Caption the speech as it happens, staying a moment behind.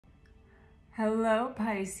Hello,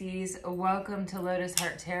 Pisces. Welcome to Lotus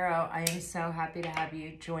Heart Tarot. I am so happy to have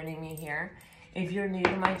you joining me here. If you're new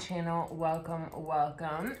to my channel, welcome,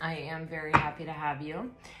 welcome. I am very happy to have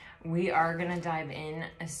you. We are going to dive in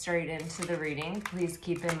straight into the reading. Please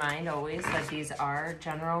keep in mind always that these are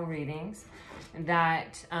general readings,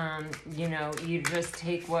 that, you just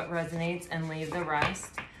take what resonates and leave the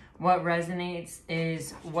rest. What resonates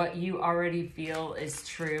is what you already feel is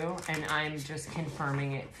true, and I'm just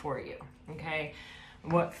confirming it for you, okay?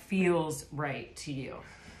 What feels right to you.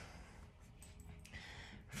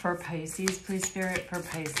 For Pisces, please, Spirit, for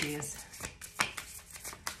Pisces.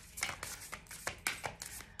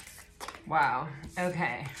 Wow,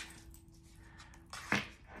 okay.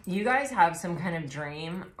 You guys have some kind of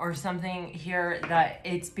dream or something here that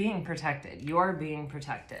it's being protected. You're being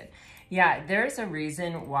protected. Yeah, there's a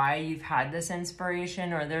reason why you've had this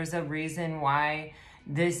inspiration, or there's a reason why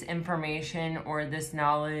this information or this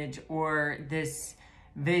knowledge or this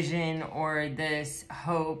vision or this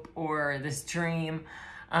hope or this dream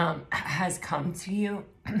has come to you,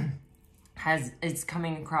 it's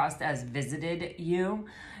coming across as visited you.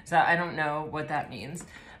 So I don't know what that means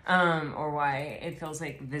or why it feels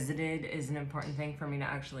like visited is an important thing for me to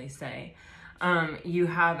actually say. You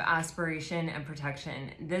have aspiration and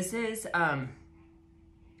protection. This is,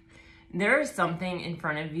 there is something in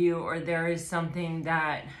front of you, or there is something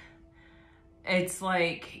that it's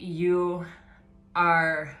like you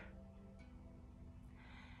are,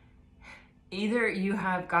 either you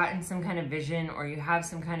have gotten some kind of vision, or you have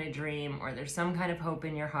some kind of dream, or there's some kind of hope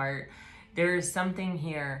in your heart. There is something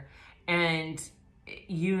here, and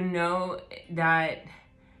you know that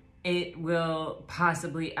it will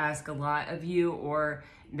possibly ask a lot of you, or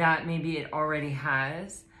that maybe it already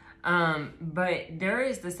has. But there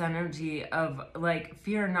is this energy of like,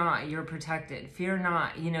 fear not, you're protected. Fear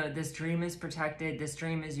not, this dream is protected. This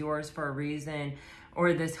dream is yours for a reason,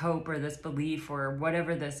 or this hope or this belief or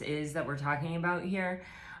whatever this is that we're talking about here.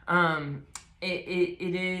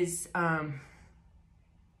 It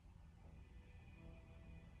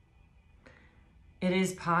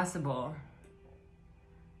is possible.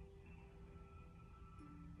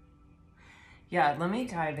 Yeah, let me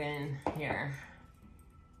dive in here.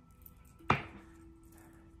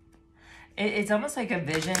 It's almost like a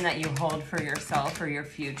vision that you hold for yourself or your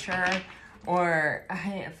future, or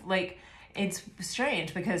like, it's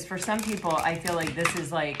strange because for some people, I feel like this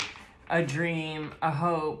is like a dream, a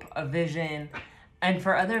hope, a vision. And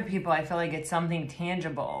for other people, I feel like it's something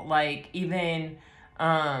tangible, like even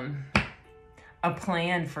a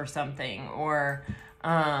plan for something, or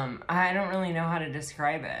I don't really know how to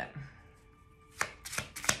describe it.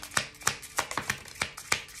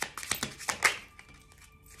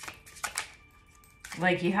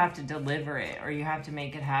 Like you have to deliver it, or you have to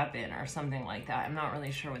make it happen, or something like that. I'm not really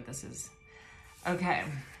sure what this is. Okay.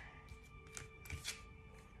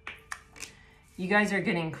 You guys are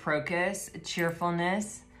getting crocus,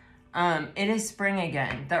 cheerfulness. It is spring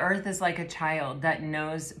again. The earth is like a child that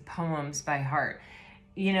knows poems by heart.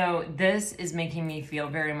 This is making me feel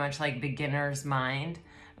very much like beginner's mind,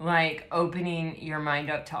 like opening your mind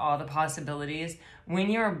up to all the possibilities. When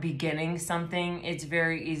you're beginning something, it's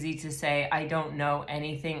very easy to say, I don't know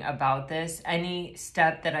anything about this. Any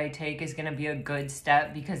step that I take is going to be a good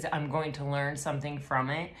step because I'm going to learn something from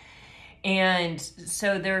it. And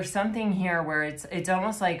so there's something here where it's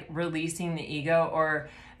almost like releasing the ego, or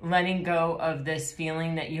letting go of this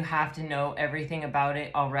feeling that you have to know everything about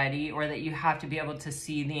it already, or that you have to be able to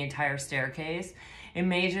see the entire staircase. It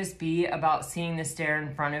may just be about seeing the stair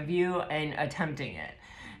in front of you and attempting it.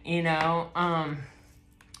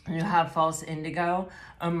 You have false indigo,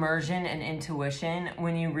 immersion, and intuition.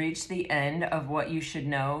 When you reach the end of what you should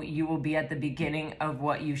know, you will be at the beginning of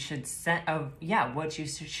what you should what you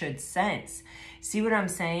should sense. See what I'm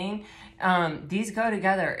saying? These go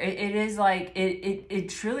together. It is like, it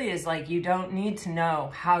truly is like, you don't need to know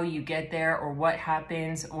how you get there or what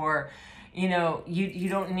happens, or you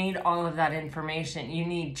don't need all of that information. You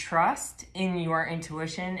need trust in your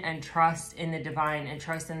intuition, and trust in the divine, and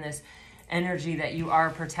trust in this energy that you are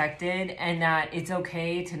protected, and that it's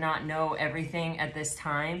okay to not know everything at this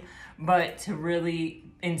time, but to really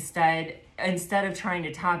instead of trying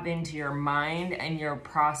to tap into your mind and your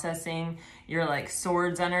processing, your like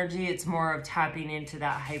swords energy, it's more of tapping into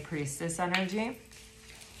that high priestess energy.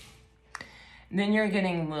 Then you're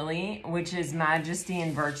getting lily, which is majesty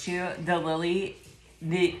and virtue. The lily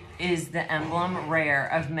is the emblem rare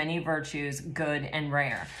of many virtues, good and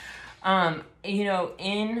rare.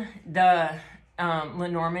 In the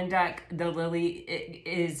Lenormand deck, the lily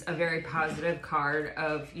is a very positive card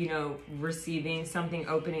of, receiving something,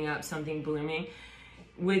 opening up, something blooming.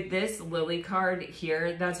 with this Lily card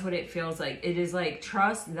here, that's what it feels like. It is like,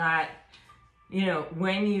 trust that, you know,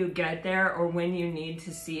 when you get there or when you need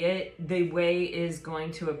to see it, the way is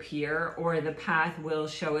going to appear or the path will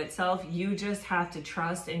show itself. You just have to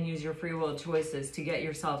trust and use your free will choices to get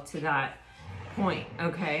yourself to that point,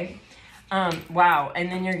 okay? Wow, and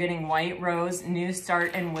then you're getting white rose, new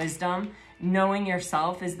start and wisdom. Knowing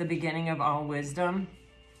yourself is the beginning of all wisdom.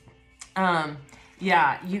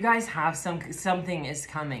 Yeah, you guys have something is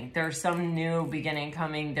coming. There's some new beginning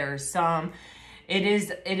coming. There's some, it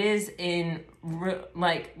is in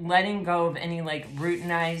like letting go of any like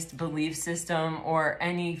routinized belief system or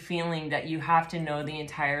any feeling that you have to know the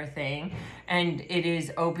entire thing. And it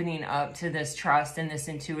is opening up to this trust and this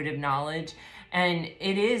intuitive knowledge. And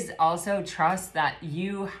it is also trust that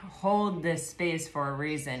you hold this space for a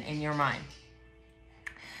reason in your mind.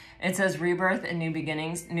 It says rebirth and new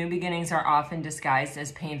beginnings. New beginnings are often disguised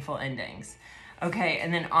as painful endings. Okay,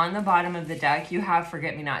 and then on the bottom of the deck, you have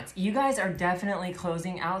forget-me-nots. You guys are definitely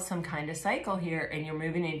closing out some kind of cycle here and you're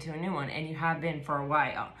moving into a new one, and you have been for a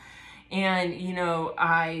while. And, you know,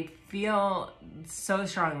 I feel so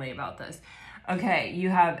strongly about this. Okay, you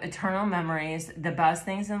have eternal memories. The best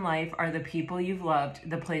things in life are the people you've loved,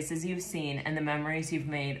 the places you've seen, and the memories you've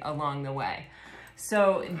made along the way.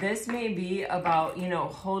 So this may be about, you know,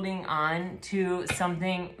 holding on to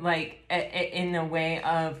something like in the way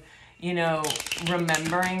of, you know,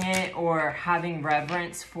 remembering it or having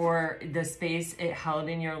reverence for the space it held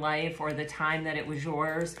in your life or the time that it was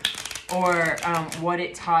yours, or what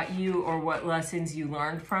it taught you or what lessons you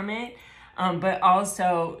learned from it. But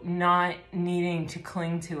also not needing to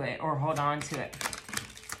cling to it or hold on to it.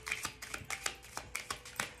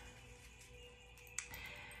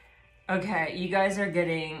 Okay, you guys are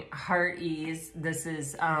getting heart ease. This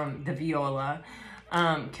is the viola.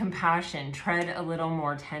 Compassion, tread a little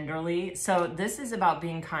more tenderly. So this is about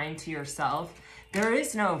being kind to yourself. There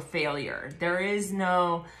is no failure. There is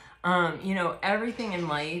no, you know, everything in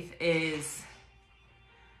life is...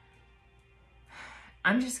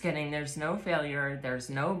 I'm just kidding. There's no failure. There's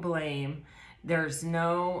no blame. There's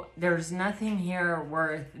nothing here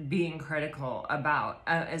worth being critical about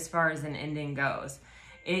as far as an ending goes.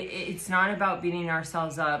 It's not about beating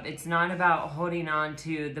ourselves up. It's not about holding on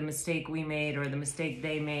to the mistake we made or the mistake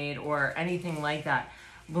they made or anything like that.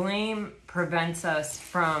 Blame prevents us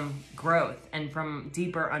from growth and from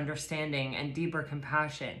deeper understanding and deeper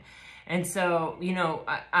compassion. And so, you know,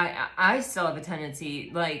 I still have a tendency,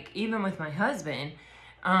 like even with my husband,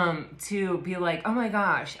 to be like, oh my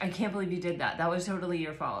gosh, I can't believe you did that. That was totally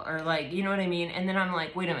your fault. Or like, you know what I mean? And then I'm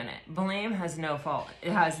like, wait a minute, blame has no fault.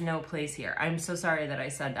 It has no place here. I'm so sorry that I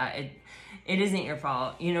said that. It isn't your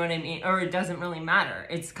fault. You know what I mean? Or it doesn't really matter.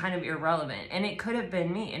 It's kind of irrelevant. And it could have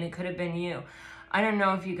been me and it could have been you. I don't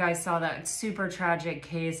know if you guys saw that super tragic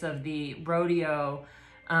case of the rodeo,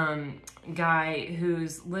 guy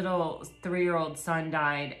whose little 3-year-old son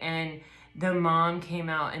died, and the mom came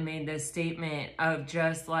out and made this statement of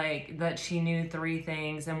just like that she knew 3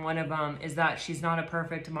 things. And one of them is that she's not a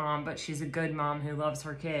perfect mom, but she's a good mom who loves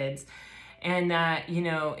her kids. And that, you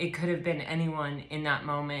know, it could have been anyone in that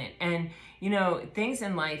moment. And, you know, things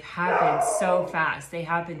in life happen so fast. They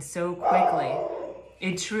happen so quickly.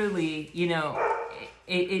 It truly, you know,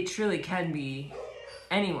 it truly can be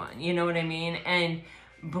anyone. You know what I mean? And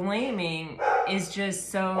blaming is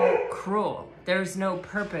just so cruel. There's no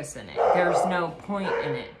purpose in it. There's no point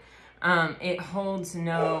in it. It holds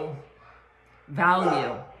no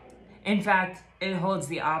value. In fact, it holds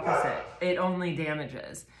the opposite. It only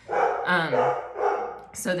damages.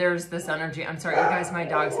 So there's this energy. I'm sorry, you guys, my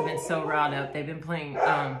dogs have been so riled up. They've been playing,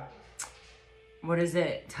 what is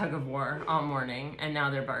it? Tug of war all morning. And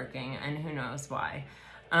now they're barking. And who knows why.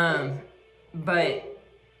 But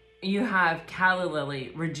you have Calla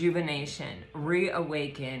Lily, rejuvenation,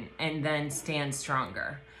 reawaken, and then stand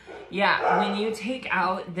stronger. Yeah, when you take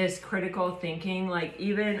out this critical thinking, like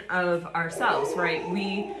even of ourselves, right?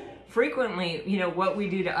 We frequently, you know, what we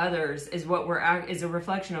do to others is is a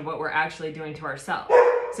reflection of what we're actually doing to ourselves.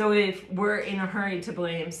 So if we're in a hurry to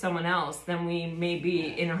blame someone else, then we may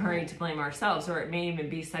be in a hurry to blame ourselves, or it may even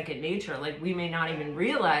be second nature. Like we may not even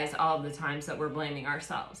realize all of the times that we're blaming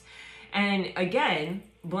ourselves. And again,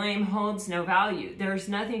 blame holds no value. There's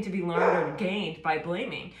nothing to be learned or gained by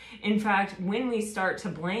blaming. In fact, when we start to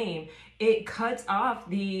blame, it cuts off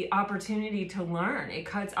the opportunity to learn. It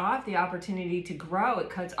cuts off the opportunity to grow. It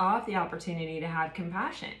cuts off the opportunity to have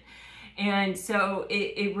compassion. And so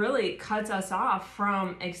it really cuts us off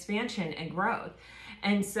from expansion and growth.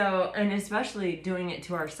 And so, and especially doing it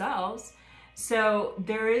to ourselves. So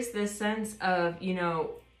there is this sense of, you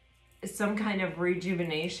know, some kind of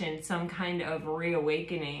rejuvenation, some kind of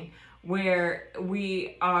reawakening, where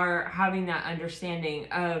we are having that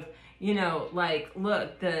understanding of, you know, like,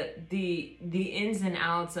 look, the ins and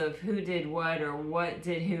outs of who did what, or what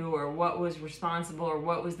did who, or what was responsible, or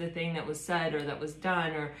what was the thing that was said or that was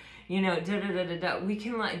done, or, you know, we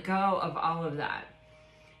can let go of all of that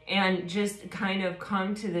and just kind of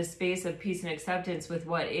come to this space of peace and acceptance with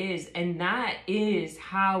what is. And that is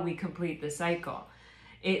how we complete the cycle,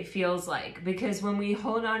 it feels like. Because when we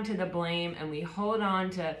hold on to the blame and we hold on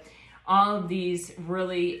to all of these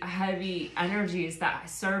really heavy energies that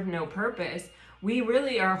serve no purpose, we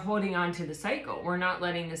really are holding on to the cycle. We're not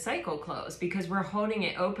letting the cycle close, because we're holding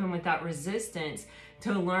it open with that resistance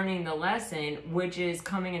to learning the lesson, which is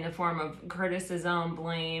coming in the form of criticism,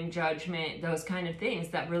 blame, judgment, those kind of things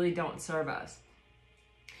that really don't serve us.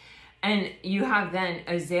 And you have then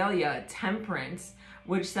Azalea, temperance,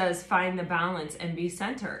 which says find the balance and be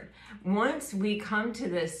centered. Once we come to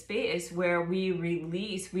this space where we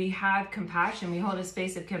release, we have compassion, we hold a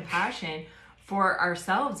space of compassion for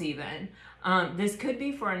ourselves even. This could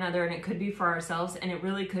be for another, and it could be for ourselves, and it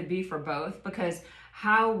really could be for both, because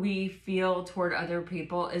how we feel toward other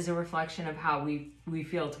people is a reflection of how we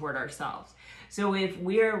feel toward ourselves. So if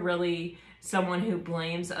we're really someone who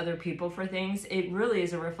blames other people for things, it really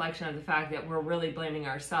is a reflection of the fact that we're really blaming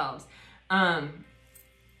ourselves.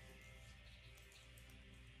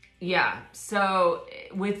 Yeah, so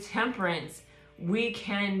with temperance, we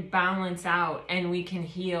can balance out, and we can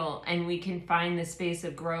heal, and we can find the space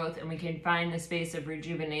of growth, and we can find the space of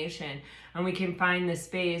rejuvenation, and we can find the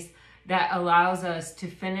space that allows us to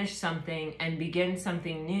finish something and begin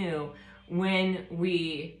something new when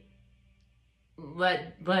we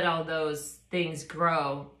let all those things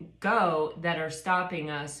go that are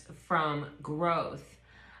stopping us from growth.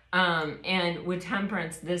 And with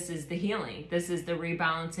temperance, this is the healing. This is the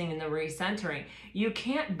rebalancing and the recentering. You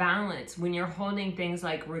can't balance when you're holding things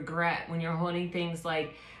like regret, when you're holding things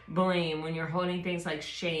like blame, when you're holding things like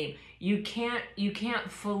shame. You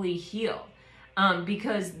can't fully heal,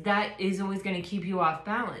 because that is always going to keep you off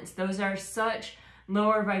balance. Those are such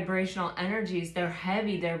lower vibrational energies. They're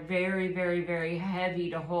heavy. They're very, very, very heavy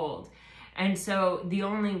to hold. And so the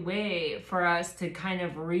only way for us to kind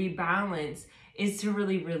of rebalance is to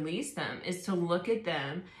really release them, is to look at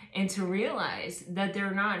them and to realize that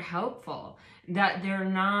they're not helpful, that they're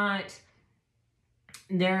not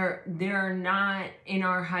in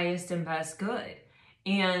our highest and best good,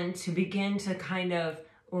 and to begin to kind of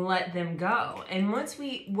let them go. And once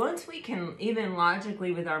we can even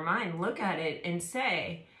logically with our mind look at it and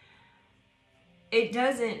say, it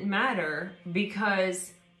doesn't matter,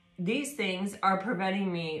 because these things are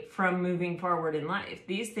preventing me from moving forward in life.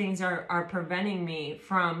 These things are preventing me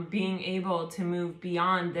from being able to move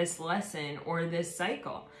beyond this lesson or this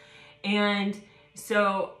cycle. And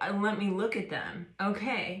so let me look at them.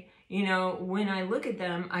 Okay, you know, when I look at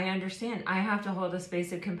them, I understand I have to hold a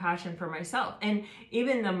space of compassion for myself. And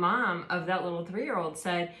even the mom of that little 3-year-old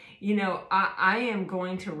said, you know, I am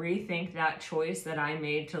going to rethink that choice that I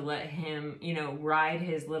made to let him, you know, ride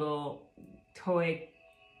his little toy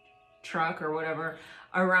truck or whatever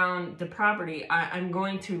around the property. I'm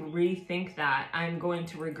going to rethink that. I'm going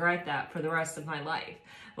to regret that for the rest of my life.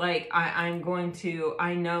 Like I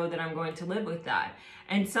know that I'm going to live with that.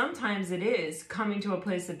 And sometimes it is coming to a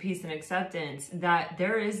place of peace and acceptance that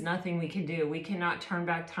there is nothing we can do. We cannot turn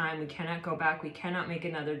back time. We cannot go back. We cannot make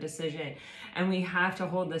another decision. And we have to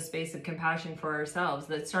hold this space of compassion for ourselves,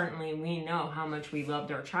 that certainly we know how much we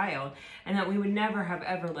loved our child, and that we would never have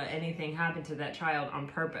ever let anything happen to that child on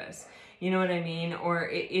purpose. You know what I mean? Or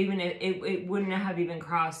it wouldn't have even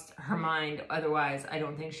crossed her mind. Otherwise, I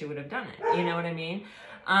don't think she would have done it. You know what I mean?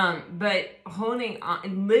 But holding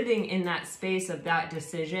on, living in that space of that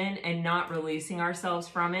decision and not releasing ourselves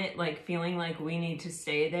from it, like feeling like we need to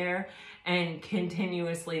stay there and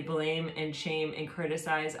continuously blame and shame and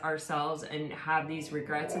criticize ourselves and have these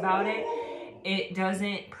regrets about it, it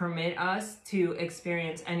doesn't permit us to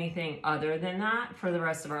experience anything other than that for the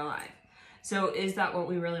rest of our life. So is that what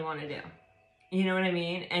we really want to do? You know what I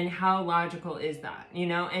mean? And how logical is that? You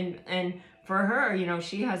know, and for her, you know,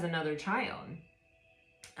 she has another child.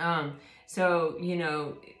 So, you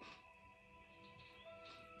know,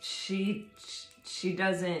 she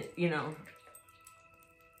doesn't, you know,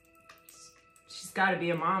 she's got to be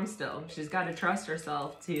a mom still. She's got to trust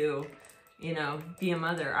herself to, you know, be a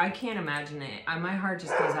mother. I can't imagine it. My heart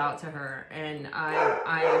just goes out to her, and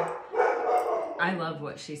I love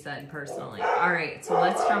what she said personally. All right, so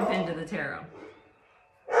let's jump into the tarot.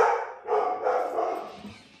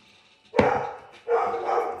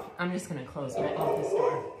 I'm just going to close my office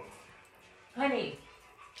door. Honey,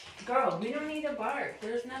 Girl, we don't need to bark.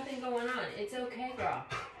 There's nothing going on. It's okay, girl.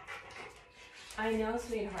 I know,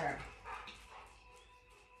 sweetheart.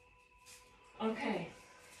 Okay.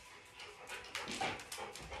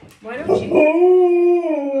 Why don't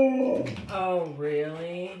you... Oh,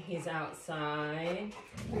 really? He's outside?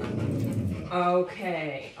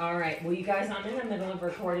 Okay. All right. Well, you guys, I'm in the middle of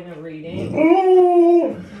recording a reading.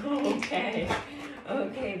 Okay.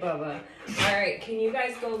 Okay, Bubba. All right. Can you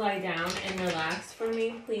guys go lie down and relax for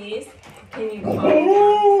me, please? Can you calm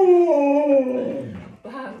down?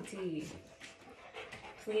 Bobby.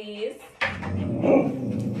 Please.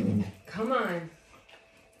 Come on.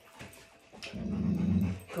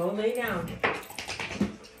 Go lay down.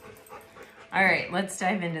 All right, let's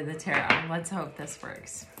dive into the tarot. Let's hope this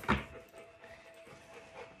works.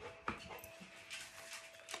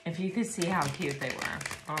 If you could see how cute they were.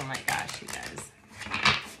 Oh my gosh, you guys.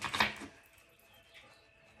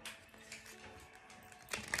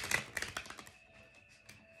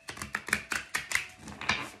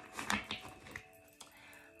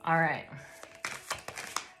 All right.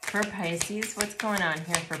 For Pisces, what's going on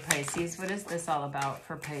here for Pisces? What is this all about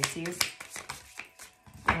for Pisces?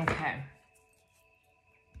 Okay.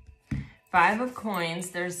 5 of Coins.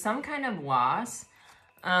 There's some kind of loss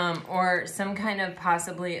or some kind of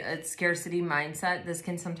possibly a scarcity mindset. This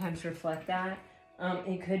can sometimes reflect that.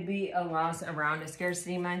 It could be a loss around a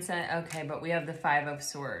scarcity mindset. Okay, but we have the 5 of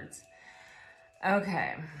Swords.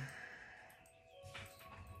 Okay.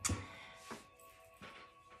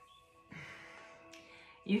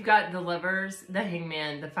 You've got the Lovers, the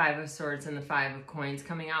Hangman, the 5 of Swords, and the 5 of Coins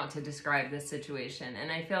coming out to describe this situation.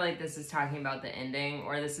 And I feel like this is talking about the ending,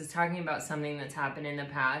 or this is talking about something that's happened in the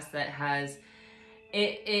past that has,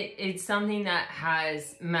 it's something that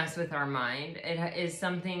has messed with our mind. It is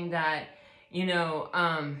something that, you know,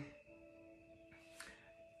 and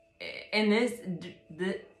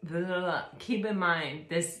keep in mind,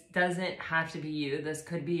 this doesn't have to be you. This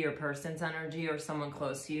could be your person's energy or someone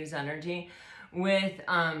close to you's energy. With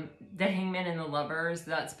the Hangman and the Lovers,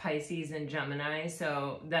 that's Pisces and Gemini,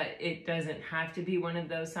 so that it doesn't have to be one of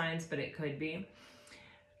those signs, but it could be.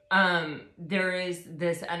 There is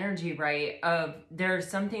this energy, right, of there's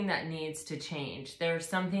something that needs to change. There's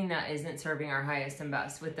something that isn't serving our highest and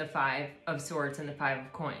best with the 5 of Swords and the 5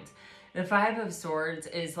 of Coins. The 5 of Swords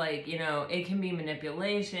is like, you know, it can be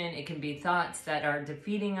manipulation. It can be thoughts that are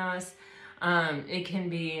defeating us. It can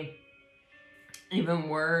be even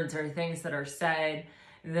words or things that are said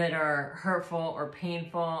that are hurtful or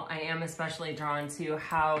painful. I am especially drawn to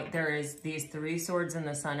how there is these 3 swords in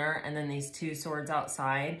the center and then these 2 swords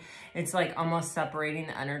outside. It's like almost separating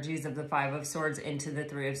the energies of the 5 of Swords into the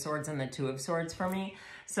 3 of Swords and the 2 of Swords for me.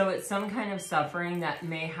 So it's some kind of suffering that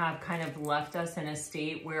may have kind of left us in a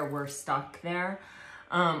state where we're stuck there,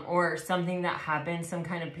 or something that happened, some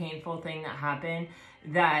kind of painful thing that happened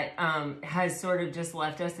that has sort of just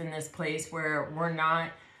left us in this place where we're not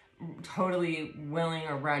totally willing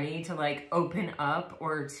or ready to like open up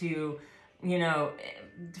or to, you know,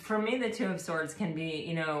 for me, the 2 of Swords can be,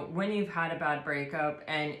 you know, when you've had a bad breakup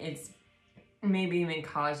and it's maybe even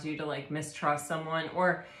caused you to like mistrust someone,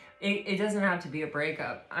 or it doesn't have to be a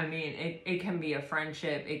breakup. I mean, it can be a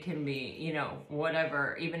friendship. It can be, you know,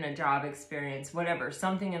 whatever, even a job experience, whatever,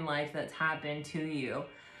 something in life that's happened to you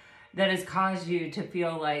that has caused you to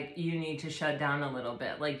feel like you need to shut down a little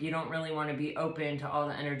bit. Like you don't really want to be open to all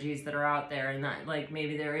the energies that are out there, and that like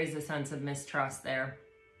maybe there is a sense of mistrust there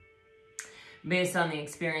based on the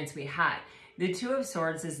experience we had. The 2 of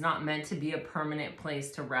Swords is not meant to be a permanent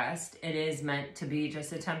place to rest. It is meant to be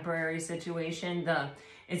just a temporary situation.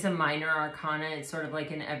 It's a minor arcana. It's sort of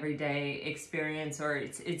like an everyday experience, or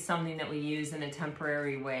it's something that we use in a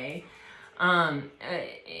temporary way.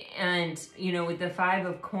 And, you know, with the 5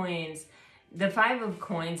 of Coins, the 5 of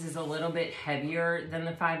Coins is a little bit heavier than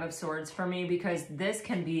the 5 of Swords for me, because this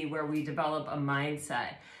can be where we develop a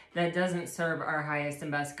mindset that doesn't serve our highest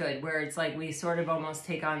and best good, where it's like we sort of almost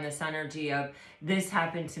take on this energy of this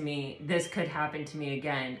happened to me, this could happen to me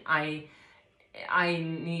again. I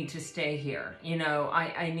need to stay here. You know,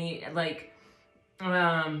 I need like,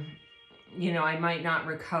 you know, I might not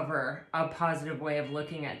recover a positive way of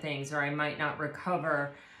looking at things, or I might not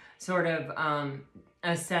recover sort of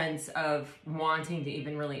a sense of wanting to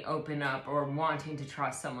even really open up or wanting to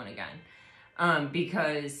trust someone again,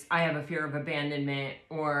 because I have a fear of abandonment,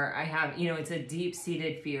 or I have, you know, it's a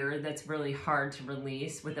deep-seated fear that's really hard to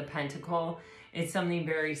release. With a pentacle, it's something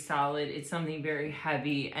very solid, it's something very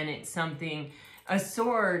heavy, and it's something, a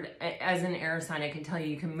sword, as an air sign, I can tell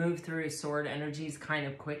you can move through sword energies kind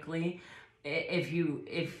of quickly. If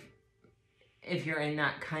if you're in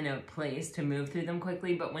that kind of place to move through them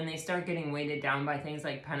quickly. But when they start getting weighted down by things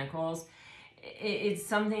like Pentacles, it's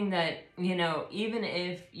something that, you know, even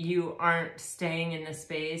if you aren't staying in the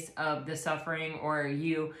space of the suffering, or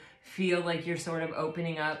you feel like you're sort of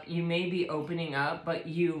opening up, you may be opening up, but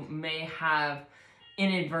you may have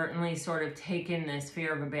inadvertently sort of taken this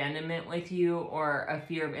fear of abandonment with you, or a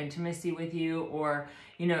fear of intimacy with you, or,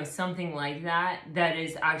 you know, something like that, that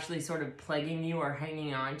is actually sort of plaguing you or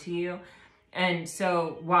hanging on to you. And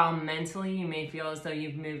so while mentally you may feel as though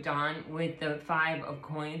you've moved on, with the Five of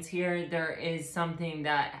Coins here, there is something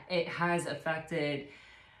that it has affected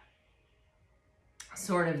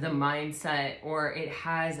sort of the mindset, or it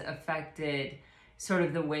has affected sort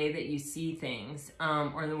of the way that you see things,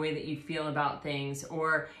 or the way that you feel about things.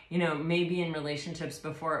 Or, you know, maybe in relationships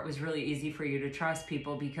before, it was really easy for you to trust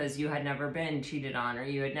people because you had never been cheated on, or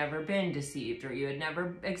you had never been deceived, or you had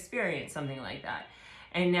never experienced something like that.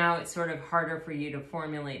 And now it's sort of harder for you to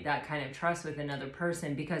formulate that kind of trust with another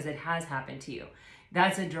person because it has happened to you.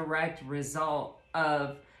 That's a direct result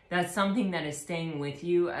of, that's something that is staying with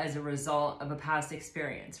you as a result of a past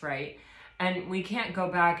experience, right? And we can't go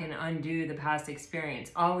back and undo the past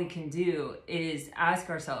experience. All we can do is ask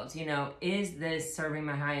ourselves, you know, is this serving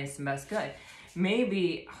my highest and best good?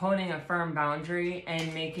 Maybe holding a firm boundary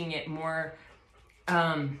and making it more,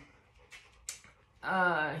 how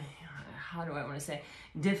do I want to say,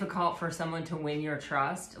 difficult for someone to win your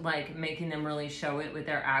trust, like making them really show it with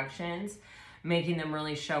their actions, making them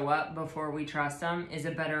really show up before we trust them, is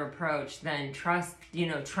a better approach than trust, you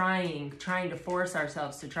know, trying to force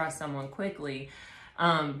ourselves to trust someone quickly,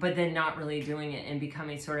 but then not really doing it and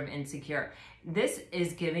becoming sort of insecure. This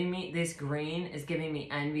is giving me, this green is giving me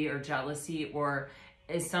envy or jealousy, or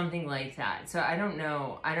is something like that. So I don't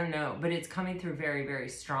know, but it's coming through very, very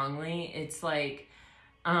strongly. It's like,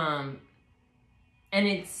 and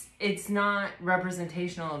it's not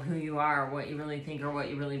representational of who you are, what you really think, or what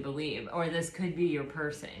you really believe. Or this could be your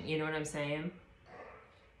person. You know what I'm saying?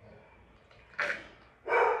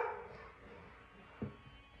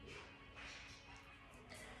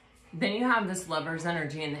 Then you have this Lover's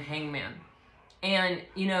energy and the Hangman. And,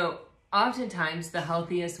 you know, oftentimes the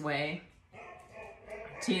healthiest way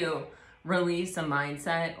to release a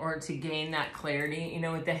mindset, or to gain that clarity, you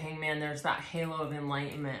know, with the Hangman, there's that halo of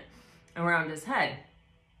enlightenment around his head.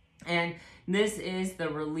 And this is the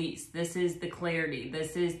release. This is the clarity.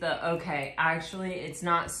 This is the, okay, actually, it's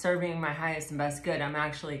not serving my highest and best good. I'm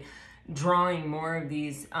actually drawing more of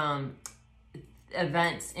these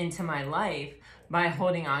events into my life by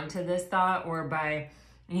holding on to this thought, or by,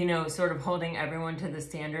 you know, sort of holding everyone to the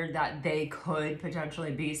standard that they could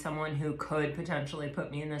potentially be someone who could potentially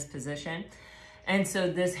put me in this position. And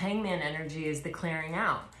so this Hangman energy is the clearing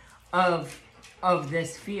out of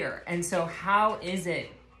this fear. And so how is it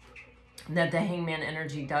that the Hangman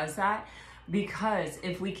energy does that? Because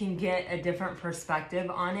if we can get a different perspective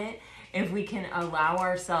on it, if we can allow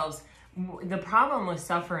ourselves, the problem with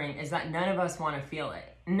suffering is that none of us want to feel it.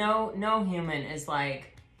 No human is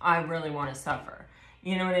like, I really want to suffer.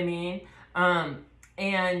 You know what I mean?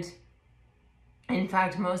 And in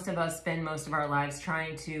fact, most of us spend most of our lives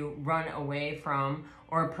trying to run away from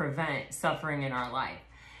or prevent suffering in our life.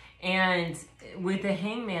 And with the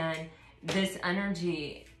Hangman, this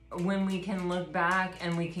energy, when we can look back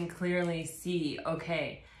and we can clearly see,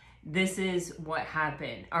 okay, this is what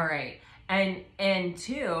happened. All right. And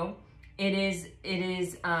two, it is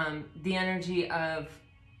the energy of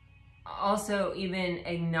also even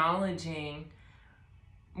acknowledging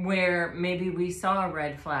where maybe we saw a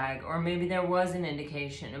red flag, or maybe there was an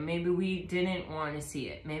indication, or maybe we didn't want to see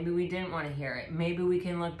it. Maybe we didn't want to hear it. Maybe we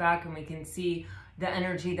can look back and we can see the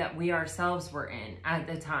energy that we ourselves were in at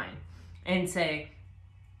the time and say,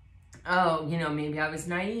 oh, you know, maybe I was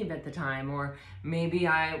naive at the time, or maybe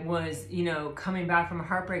I was, you know, coming back from a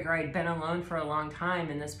heartbreak, or I'd been alone for a long time,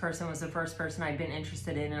 and this person was the first person I'd been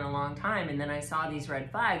interested in a long time, and then I saw these red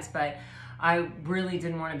flags, but I really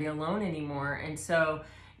didn't want to be alone anymore. And so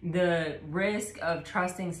the risk of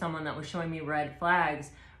trusting someone that was showing me red flags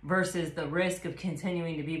versus the risk of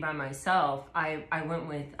continuing to be by myself, I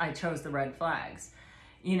chose the red flags.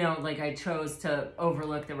 You know, like I chose to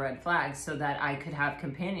overlook the red flags so that I could have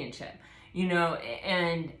companionship, you know,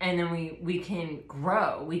 and then we can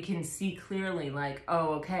grow. We can see clearly, like,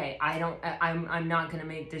 oh, okay, I'm not going to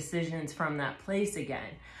make decisions from that place again.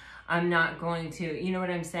 I'm not going to, you know what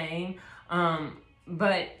I'm saying?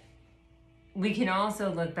 But we can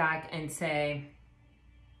also look back and say,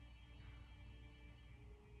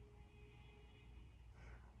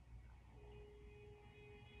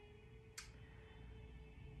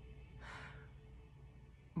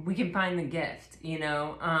 we can find the gift, you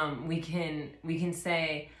know. We can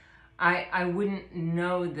say, I wouldn't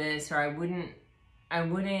know this, or I wouldn't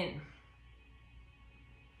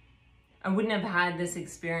have had this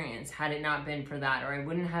experience had it not been for that, or I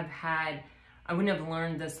wouldn't have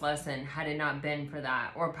learned this lesson had it not been for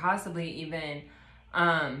that. Or possibly even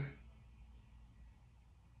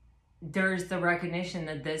there's the recognition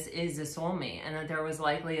that this is a soulmate, and that there was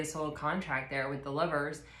likely a soul contract there with the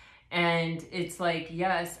Lovers. And it's like,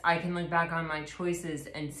 yes, I can look back on my choices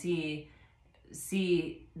and see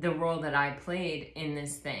the role that I played in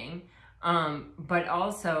this thing. But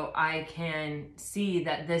also I can see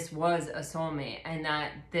that this was a soulmate, and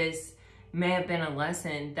that this may have been a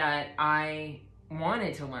lesson that I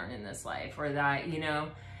wanted to learn in this life, or that, you know,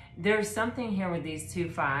 there's something here with these two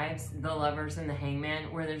fives, the Lovers and the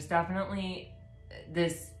Hangman, where there's definitely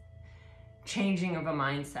this changing of a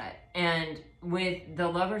mindset. And with the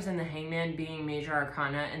Lovers and the Hangman being major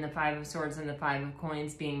arcana, and the Five of Swords and the Five of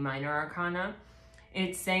Coins being minor arcana,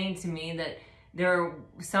 it's saying to me that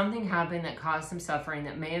something happened that caused some suffering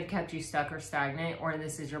that may have kept you stuck or stagnant, or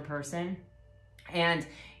this is your person. And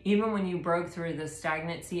even when you broke through the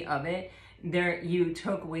stagnancy of it, you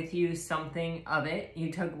took with you something of it.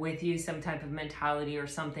 You took with you some type of mentality or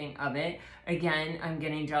something of it. Again, I'm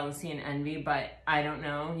getting jealousy and envy, but I don't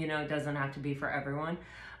know, you know, it doesn't have to be for everyone.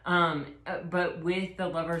 But with the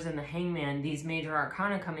Lovers and the Hangman, these major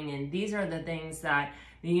arcana coming in, these are the things that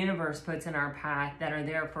the universe puts in our path that are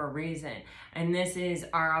there for a reason. And this is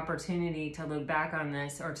our opportunity to look back on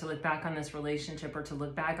this, or to look back on this relationship, or to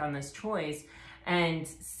look back on this choice and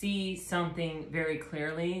see something very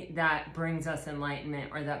clearly that brings us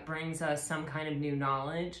enlightenment, or that brings us some kind of new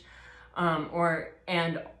knowledge, or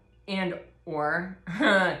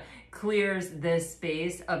clears this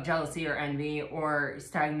space of jealousy or envy or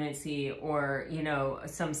stagnancy, or, you know,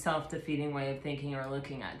 some self-defeating way of thinking or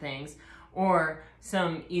looking at things, or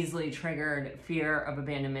some easily triggered fear of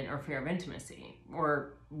abandonment or fear of intimacy,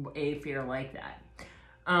 or a fear like that.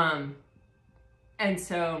 And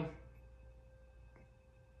so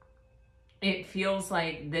it feels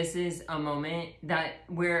like this is a moment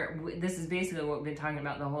where this is basically what we've been talking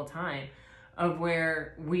about the whole time, of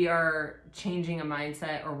where we are changing a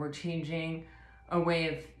mindset, or we're changing a way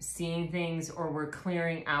of seeing things, or we're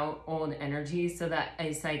clearing out old energy so that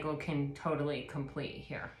a cycle can totally complete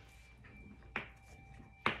here.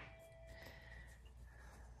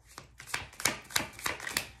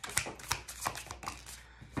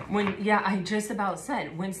 I just about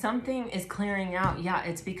said, when something is clearing out, yeah,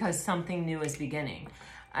 it's because something new is beginning.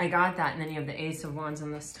 I got that. And then you have the Ace of Wands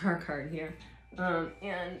on the Star card here.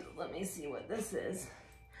 And let me see what this is.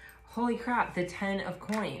 Holy crap, the 10 of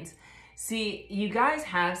Coins. See, you guys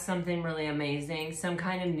have something really amazing, some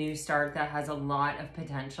kind of new start that has a lot of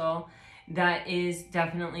potential, that is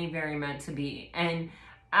definitely very meant to be. And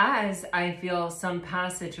as I feel some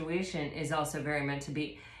past situation is also very meant to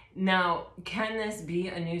be. Now, can this be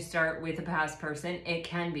a new start with a past person? It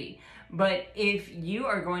can be. But if you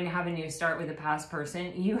are going to have a new start with a past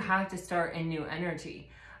person, you have to start in new energy.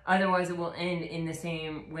 Otherwise, it will end in the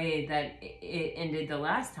same way that it ended the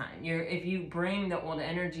last time. If you bring the old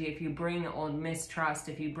energy, if you bring the old mistrust,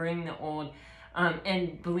 if you bring the old...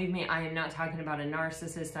 and believe me, I am not talking about a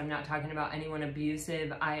narcissist. I'm not talking about anyone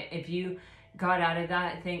abusive. If you got out of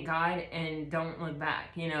that, thank God, and don't look back.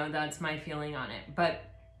 You know, that's my feeling on it. But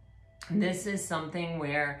this is something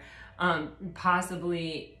where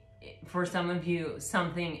possibly for some of you,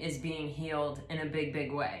 something is being healed in a big,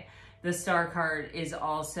 big way. The Star card is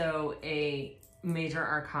also a major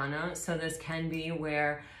arcana. So this can be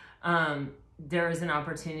where there is an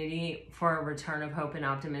opportunity for a return of hope and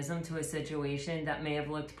optimism to a situation that may have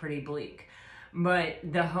looked pretty bleak. But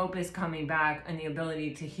the hope is coming back, and the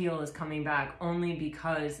ability to heal is coming back only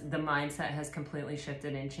because the mindset has completely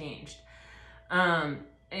shifted and changed.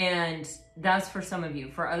 And that's for some of you.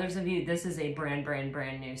 For others of you, this is a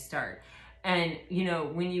brand new start. And, you know,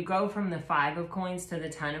 when you go from the 5 of Coins to the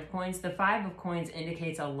 10 of Coins, the 5 of Coins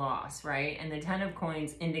indicates a loss, right? And the 10 of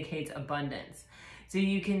Coins indicates abundance. So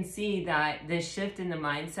you can see that this shift in the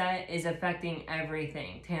mindset is affecting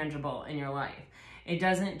everything tangible in your life. It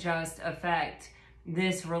doesn't just affect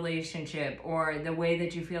this relationship, or the way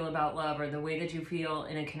that you feel about love, or the way that you feel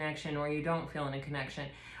in a connection, or you don't feel in a connection.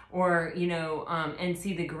 Or, you know, and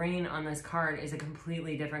see, the green on this card is a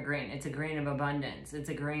completely different green. It's a green of abundance. It's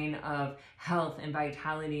a green of health and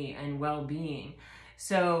vitality and well-being.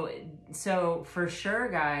 So for sure,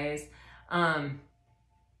 guys,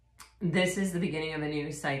 this is the beginning of a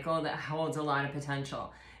new cycle that holds a lot of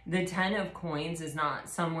potential. The 10 of Coins is not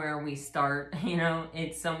somewhere we start, you know,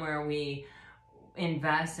 it's somewhere we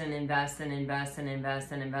invest and invest and invest and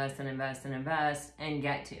invest and invest and invest and invest and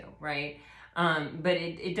get to, right? But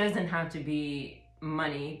it doesn't have to be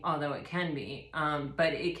money, although it can be,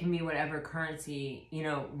 but it can be whatever currency, you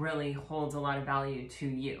know, really holds a lot of value to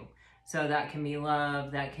you. So that can be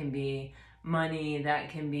love, that can be money, that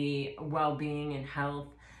can be well-being and health,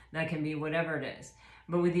 that can be whatever it is.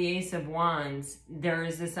 But with the Ace of Wands, there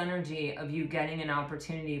is this energy of you getting an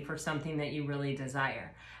opportunity for something that you really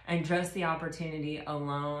desire. And just the opportunity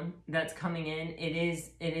alone that's coming in, it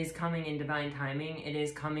is coming in divine timing. It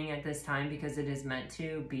is coming at this time because it is meant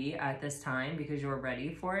to be at this time because you're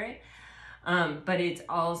ready for it. But it's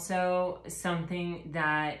also something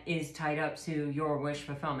that is tied up to your wish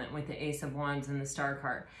fulfillment with the Ace of Wands and the Star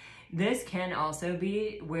card. This can also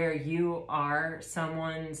be where you are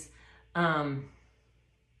someone's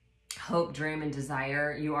hope, dream, and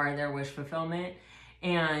desire. You are their wish fulfillment,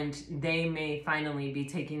 and they may finally be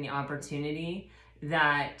taking the opportunity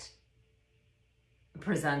that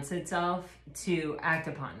presents itself to act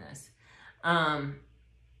upon this. And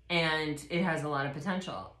it has a lot of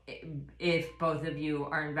potential. If both of you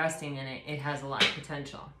are investing in it, it has a lot of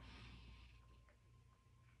potential.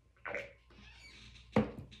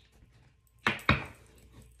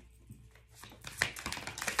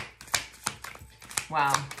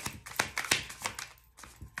 Wow.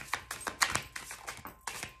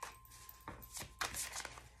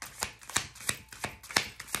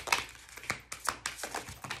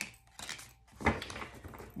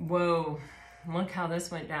 Whoa, look how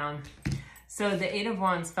this went down. So the Eight of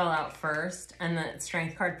Wands fell out first and the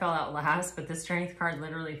Strength card fell out last, but the Strength card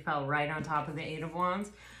literally fell right on top of the Eight of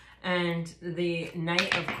Wands. And the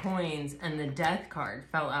Knight of Coins and the Death card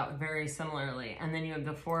fell out very similarly. And then you have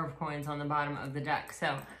the Four of Coins on the bottom of the deck.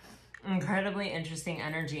 So incredibly interesting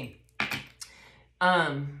energy.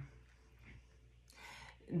 The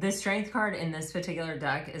Strength card in this particular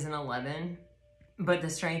deck is an 11, but the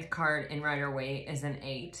Strength card in Rider-Waite is an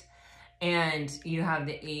 8. And you have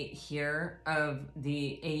the 8 here of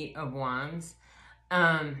the Eight of Wands.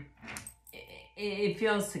 It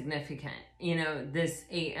feels significant, you know, this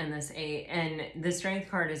 8 and this 8. And the Strength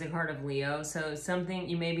card is a card of Leo. So something,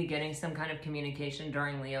 you may be getting some kind of communication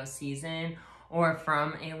during Leo season or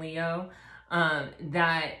from a Leo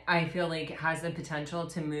that I feel like has the potential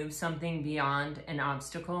to move something beyond an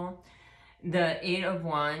obstacle. The Eight of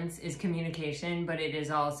Wands is communication, but it is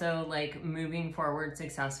also like moving forward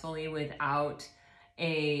successfully without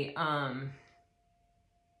a,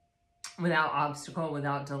 without obstacle,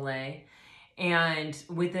 without delay. And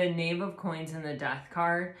with the Knave of Coins and the Death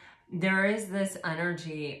card, there is this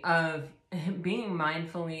energy of being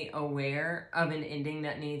mindfully aware of an ending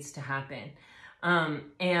that needs to happen.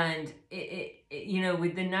 And you know,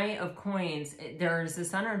 with the Knight of Coins, there's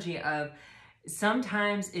this energy of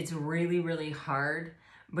sometimes it's really, really hard,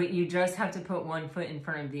 but you just have to put one foot in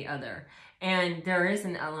front of the other. And there is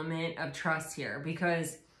an element of trust here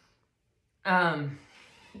because,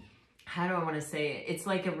 how do I want to say it? It's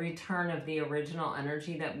like a return of the original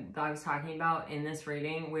energy that I was talking about in this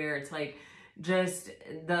reading, where it's like just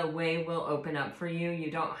the way will open up for you.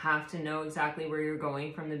 You don't have to know exactly where you're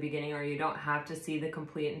going from the beginning, or you don't have to see the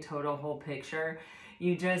complete and total whole picture.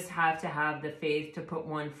 You just have to have the faith to put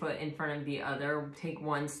one foot in front of the other, take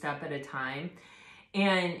one step at a time.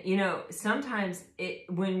 And, you know, sometimes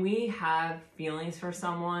when we have feelings for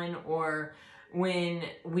someone, or when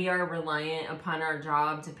we are reliant upon our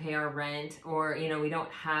job to pay our rent, or, you know, we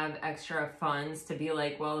don't have extra funds to be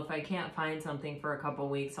like, well, if I can't find something for a couple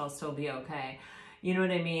weeks, I'll still be okay. You know what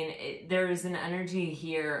I mean? There's an energy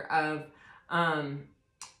here of,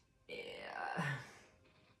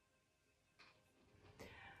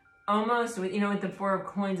 almost, you know, with the Four of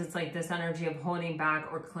Coins, it's like this energy of holding back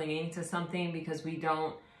or clinging to something because we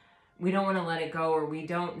don't want to let it go, or we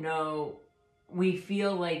don't know, we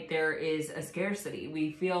feel like there is a scarcity.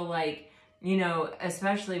 We feel like, you know,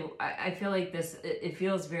 especially, I feel like this, it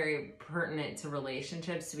feels very pertinent to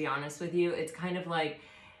relationships, to be honest with you. It's kind of like,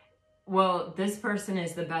 well, this person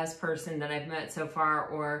is the best person that I've met so far,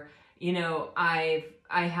 or, you know, I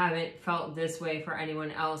haven't felt this way for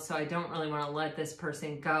anyone else, so I don't really want to let this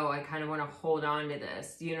person go. I kind of want to hold on to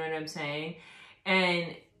this. You know what I'm saying?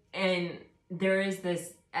 And there is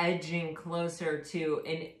this edging closer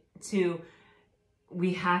to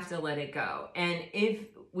we have to let it go. And if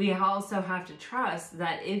we also have to trust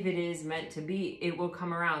that if it is meant to be, it will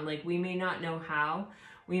come around. Like, we may not know how,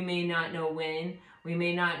 we may not know when, we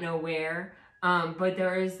may not know where, but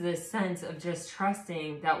there is this sense of just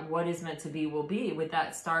trusting that what is meant to be will be, with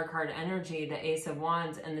that Star card energy, the Ace of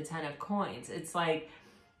Wands and the Ten of Coins. It's like,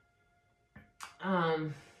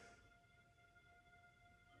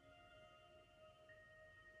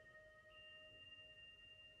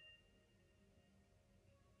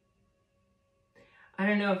 I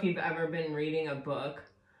don't know if you've ever been reading a book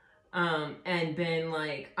and been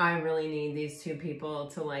like, I really need these two people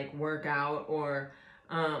to like work out, or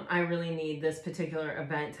I really need this particular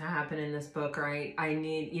event to happen in this book, or I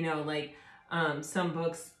need, you know, like some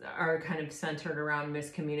books are kind of centered around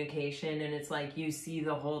miscommunication, and it's like you see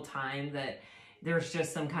the whole time that there's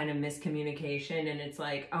just some kind of miscommunication, and it's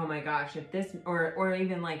like, oh my gosh, if this, or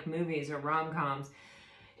even like movies or rom-coms,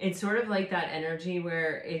 it's sort of like that energy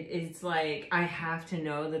where it's like, I have to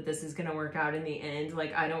know that this is going to work out in the end.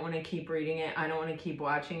 Like, I don't want to keep reading it. I don't want to keep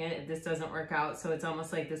watching it if this doesn't work out. So it's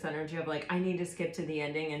almost like this energy of like, I need to skip to the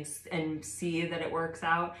ending and see that it works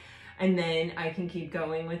out, and then I can keep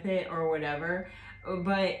going with it or whatever.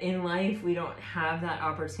 But in life, we don't have that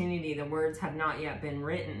opportunity. The words have not yet been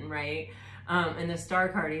written, right? And the star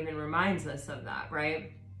card even reminds us of that,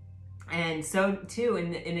 right? And so too,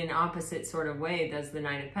 in an opposite sort of way, does the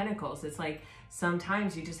Knight of Pentacles. It's like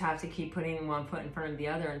sometimes you just have to keep putting one foot in front of the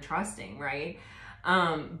other and trusting, right?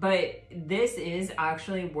 But this is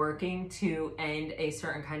actually working to end a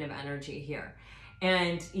certain kind of energy here.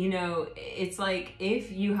 And, you know, it's like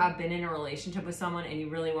if you have been in a relationship with someone and you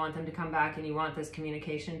really want them to come back and you want this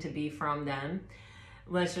communication to be from them,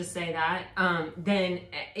 let's just say that, then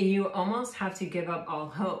you almost have to give up all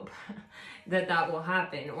hope that that will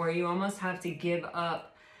happen, or you almost have to give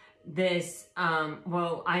up this,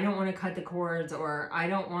 well, I don't want to cut the cords, or I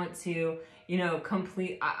don't want to, you know,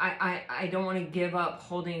 I don't want to give up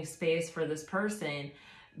holding space for this person,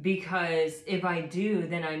 because if I do,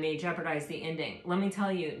 then I may jeopardize the ending. Let me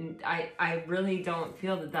tell you, I really don't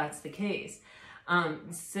feel that that's the case.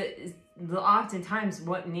 Oftentimes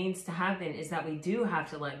what needs to happen is that we do have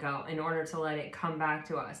to let go in order to let it come back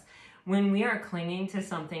to us. When we are clinging to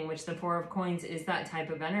something, which the Four of Coins is that type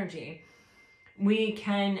of energy, we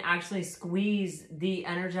can actually squeeze the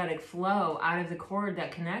energetic flow out of the cord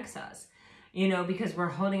that connects us, you know, because we're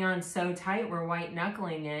holding on so tight, we're white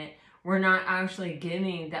knuckling it. We're not actually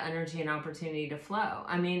giving the energy an opportunity to flow.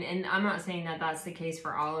 I mean, and I'm not saying that that's the case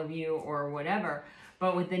for all of you or whatever,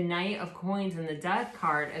 but with the Knight of Coins and the Death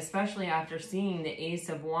card, especially after seeing the Ace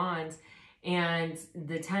of Wands and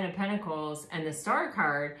the Ten of Pentacles and the Star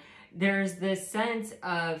card, there's this sense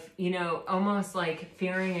of, you know, almost like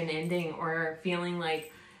fearing an ending, or feeling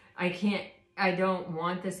like I don't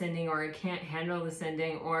want this ending, or I can't handle this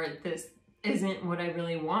ending, or this isn't what I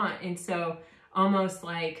really want. And so almost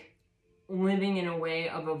like living in a way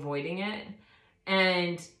of avoiding it.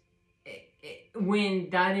 And when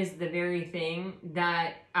that is the very thing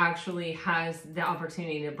that actually has the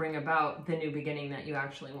opportunity to bring about the new beginning that you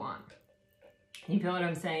actually want. You feel what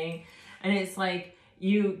I'm saying? And it's like,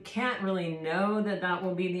 you can't really know that that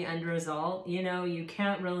will be the end result. You know, you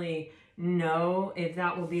can't really know if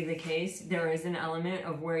that will be the case. There is an element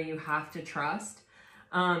of where you have to trust.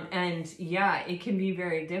 And yeah, it can be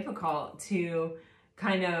very difficult to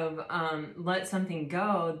kind of let something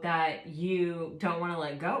go that you don't want to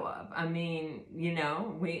let go of. I mean, you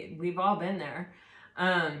know, we've all been there.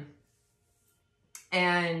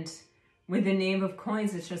 And with the Knave of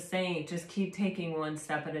Coins, it's just saying, just keep taking one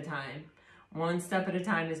step at a time. One step at a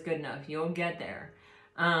time is good enough. You'll get there.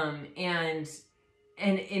 And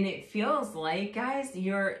it feels like, guys,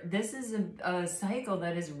 this is a cycle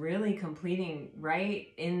that is really completing right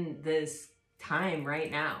in this time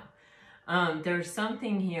right now. There's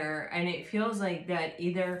something here, and it feels like that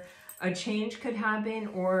either a change could happen,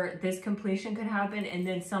 or this completion could happen, and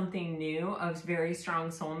then something new, a very strong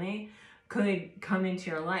soulmate, could come into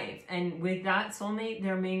your life. And with that soulmate,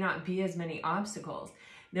 there may not be as many obstacles.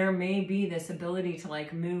 There may be this ability to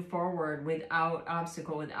like move forward without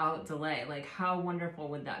obstacle, without delay. Like, how wonderful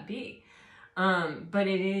would that be? But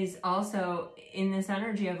it is also in this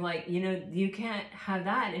energy of like, you know, you can't have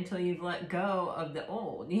that until you've let go of the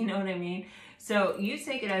old, you know what I mean? So you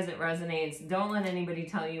take it as it resonates. Don't let anybody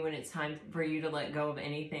tell you when it's time for you to let go of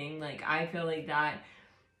anything. Like, I feel like that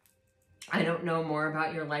I don't know more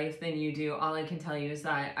about your life than you do. All I can tell you is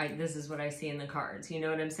that this is what I see in the cards, you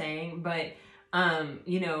know what I'm saying? But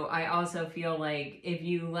you know, I also feel like if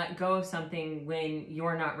you let go of something when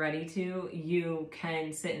you're not ready to, you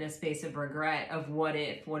can sit in a space of regret of what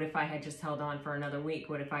if I had just held on for another week?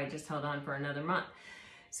 What if I had just held on for another month?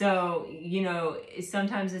 So, you know,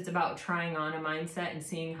 sometimes it's about trying on a mindset and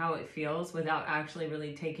seeing how it feels without actually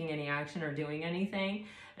really taking any action or doing anything,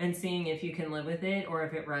 and seeing if you can live with it, or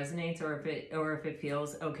if it resonates, or if it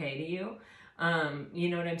feels okay to you. You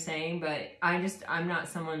know what I'm saying? But I'm not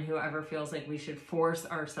someone who ever feels like we should force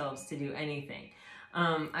ourselves to do anything.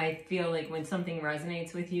 I feel like when something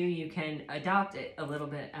resonates with you, you can adopt it a little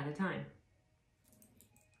bit at a time.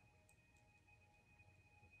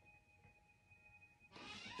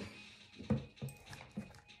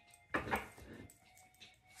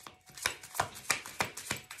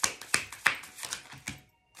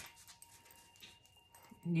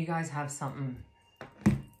 You guys have something.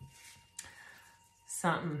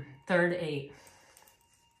 Third eight.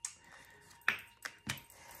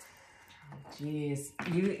 Jeez.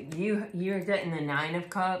 You're getting the 9 of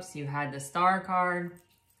Cups. You had the Star card.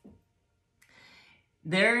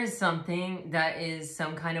 There is something that is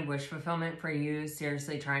some kind of wish fulfillment for you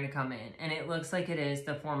seriously trying to come in. And it looks like it is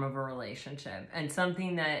the form of a relationship. And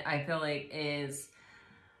something that I feel like is,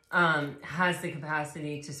 has the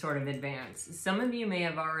capacity to sort of advance. Some of you may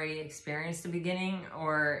have already experienced the beginning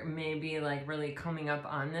or maybe like really coming up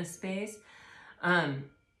on this space.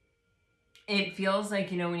 It feels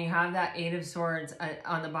like, you know, when you have that 8 of Swords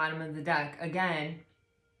on the bottom of the deck, again,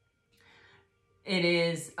 it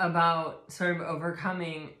is about sort of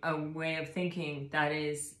overcoming a way of thinking that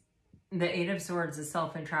is, the 8 of Swords is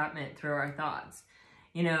self-entrapment through our thoughts.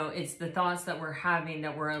 You know, it's the thoughts that we're having,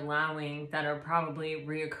 that we're allowing, that are probably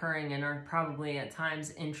reoccurring and are probably at times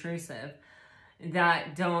intrusive,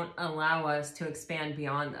 that don't allow us to expand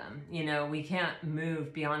beyond them. You know, we can't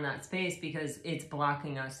move beyond that space because it's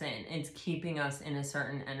blocking us in. It's keeping us in a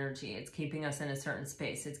certain energy. It's keeping us in a certain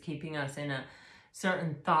space. It's keeping us in a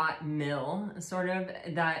certain thought mill, sort of,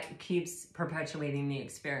 that keeps perpetuating the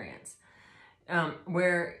experience.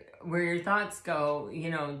 Where your thoughts go, you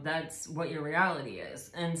know, that's what your reality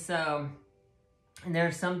is. And so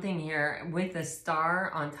there's something here with the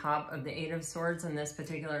Star on top of the 8 of Swords in this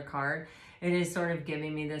particular card. It is sort of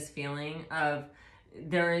giving me this feeling of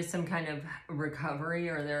there is some kind of recovery,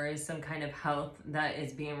 or there is some kind of health that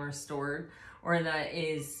is being restored, or that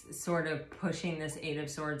is sort of pushing this 8 of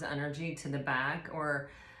Swords energy to the back, or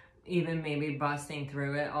even maybe busting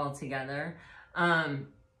through it altogether.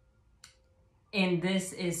 And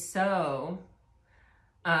this is so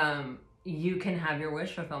you can have your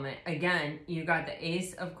wish fulfillment. Again, you got the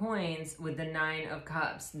Ace of Coins with the 9 of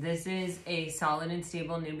Cups. This is a solid and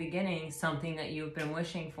stable new beginning, something that you've been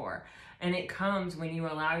wishing for. And it comes when you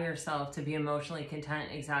allow yourself to be emotionally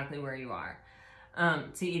content exactly where you are.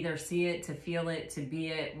 To either see it, to feel it, to be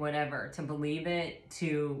it, whatever, to believe it,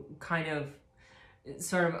 to kind of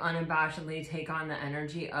sort of unabashedly take on the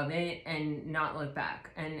energy of it and not look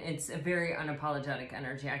back. And it's a very unapologetic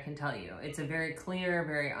energy, I can tell you. It's a very clear,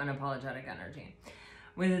 very unapologetic energy.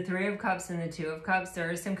 With the 3 of Cups and the 2 of Cups,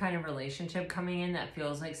 there is some kind of relationship coming in that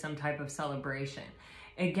feels like some type of celebration.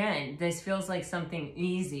 Again, this feels like something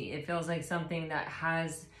easy. It feels like something that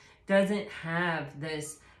doesn't have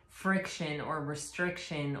this friction or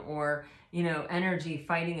restriction or, you know, energy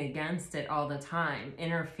fighting against it all the time,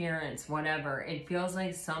 interference, whatever. It feels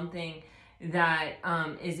like something that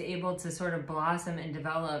is able to sort of blossom and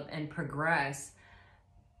develop and progress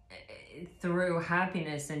through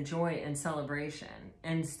happiness and joy and celebration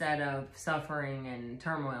instead of suffering and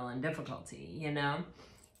turmoil and difficulty, you know?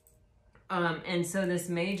 And so this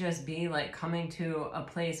may just be like coming to a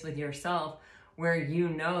place with yourself where you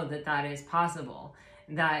know that that is possible,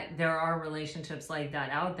 that there are relationships like that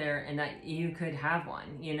out there, and that you could have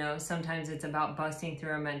one. You know, sometimes it's about busting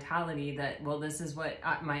through a mentality that, well, this is what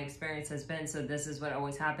my experience has been, so this is what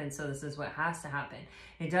always happens, so this is what has to happen.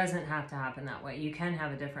 It doesn't have to happen that way. You can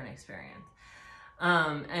have a different experience.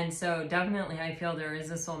 And so definitely I feel there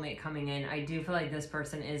is a soulmate coming in. I do feel like this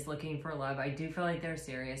person is looking for love. I do feel like they're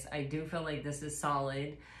serious. I do feel like this is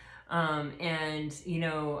solid. And, you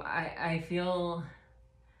know, I feel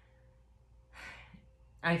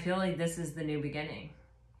like this is the new beginning.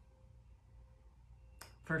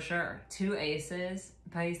 For sure. 2 aces,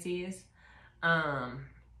 Pisces.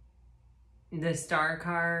 The Star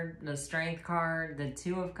card, the Strength card, the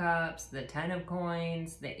 2 of Cups, the 10 of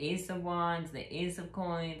Coins, the Ace of Wands, the Ace of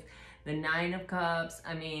Coins, the 9 of Cups.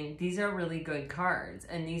 I mean, these are really good cards.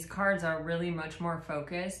 And these cards are really much more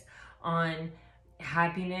focused on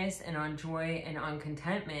happiness and on joy and on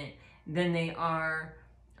contentment than they are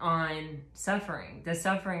on suffering. The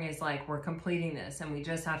suffering is like, we're completing this and we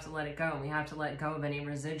just have to let it go. And we have to let go of any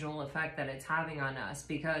residual effect that it's having on us,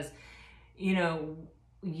 because, you know,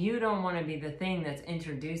 you don't want to be the thing that's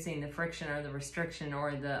introducing the friction or the restriction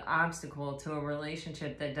or the obstacle to a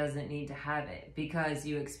relationship that doesn't need to have it, because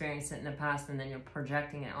you experienced it in the past and then you're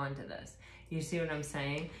projecting it onto this. You see what I'm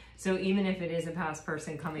saying? So even if it is a past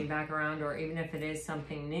person coming back around, or even if it is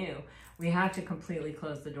something new, we have to completely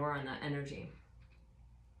close the door on that energy.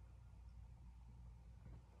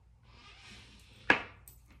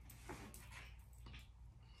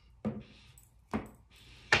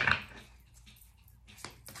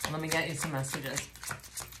 Let me get you some messages.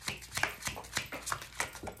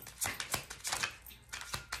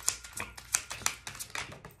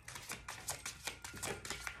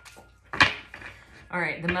 All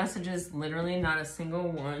right, the messages, literally not a single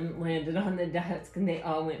one landed on the desk and they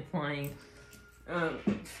all went flying.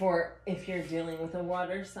 for if you're dealing with a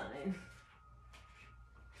water sign.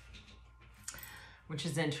 Which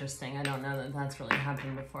is interesting. I don't know that that's really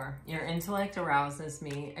happened before. Your intellect arouses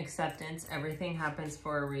me. Acceptance. Everything happens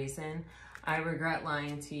for a reason. I regret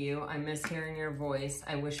lying to you. I miss hearing your voice.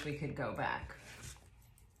 I wish we could go back.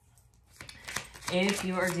 If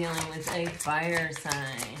you are dealing with a fire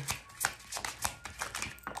sign.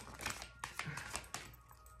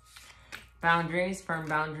 Boundaries. Firm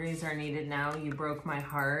boundaries are needed now. You broke my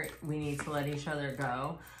heart. We need to let each other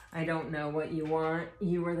go. I don't know what you want.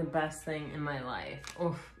 You were the best thing in my life.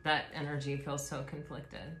 Oof, that energy feels so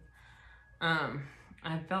conflicted.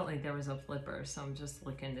 I felt like there was a flipper, so I'm just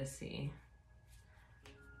looking to see.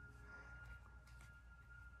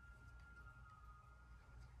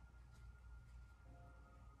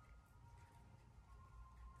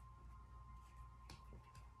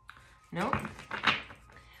 Nope.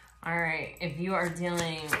 All right, if you are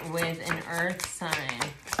dealing with an earth sign,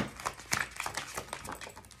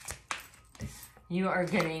 you are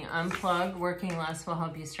getting unplugged. Working less will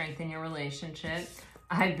help you strengthen your relationship.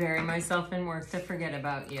 I bury myself in work to forget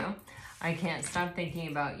about you. I can't stop thinking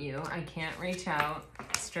about you. I can't reach out.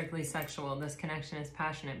 Strictly sexual. This connection is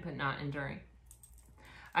passionate but not enduring.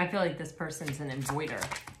 I feel like this person's an avoider.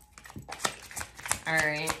 All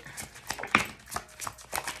right.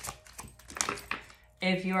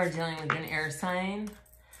 If you are dealing with an air sign,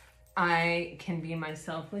 I can be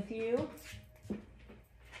myself with you.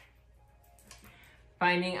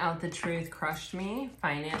 Finding out the truth crushed me.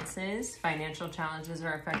 Finances. Financial challenges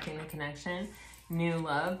are affecting the connection. New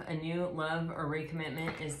love. A new love or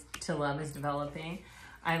recommitment to love is developing.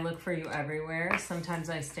 I look for you everywhere. Sometimes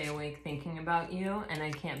I stay awake thinking about you and I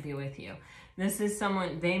can't be with you. This is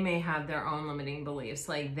someone, they may have their own limiting beliefs.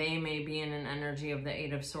 Like they may be in an energy of the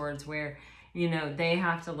Eight of Swords where, you know, they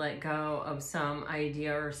have to let go of some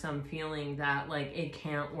idea or some feeling that like it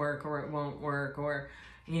can't work or it won't work, or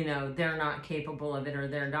you know, they're not capable of it or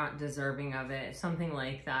they're not deserving of it. Something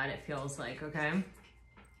like that, it feels like, okay?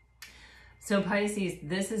 So Pisces,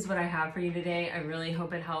 this is what I have for you today. I really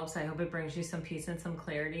hope it helps. I hope it brings you some peace and some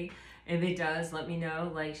clarity. If it does, let me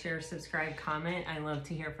know. Like, share, subscribe, comment. I love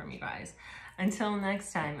to hear from you guys. Until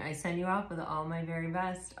next time, I send you off with all my very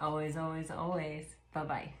best. Always, always, always.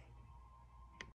 Bye-bye.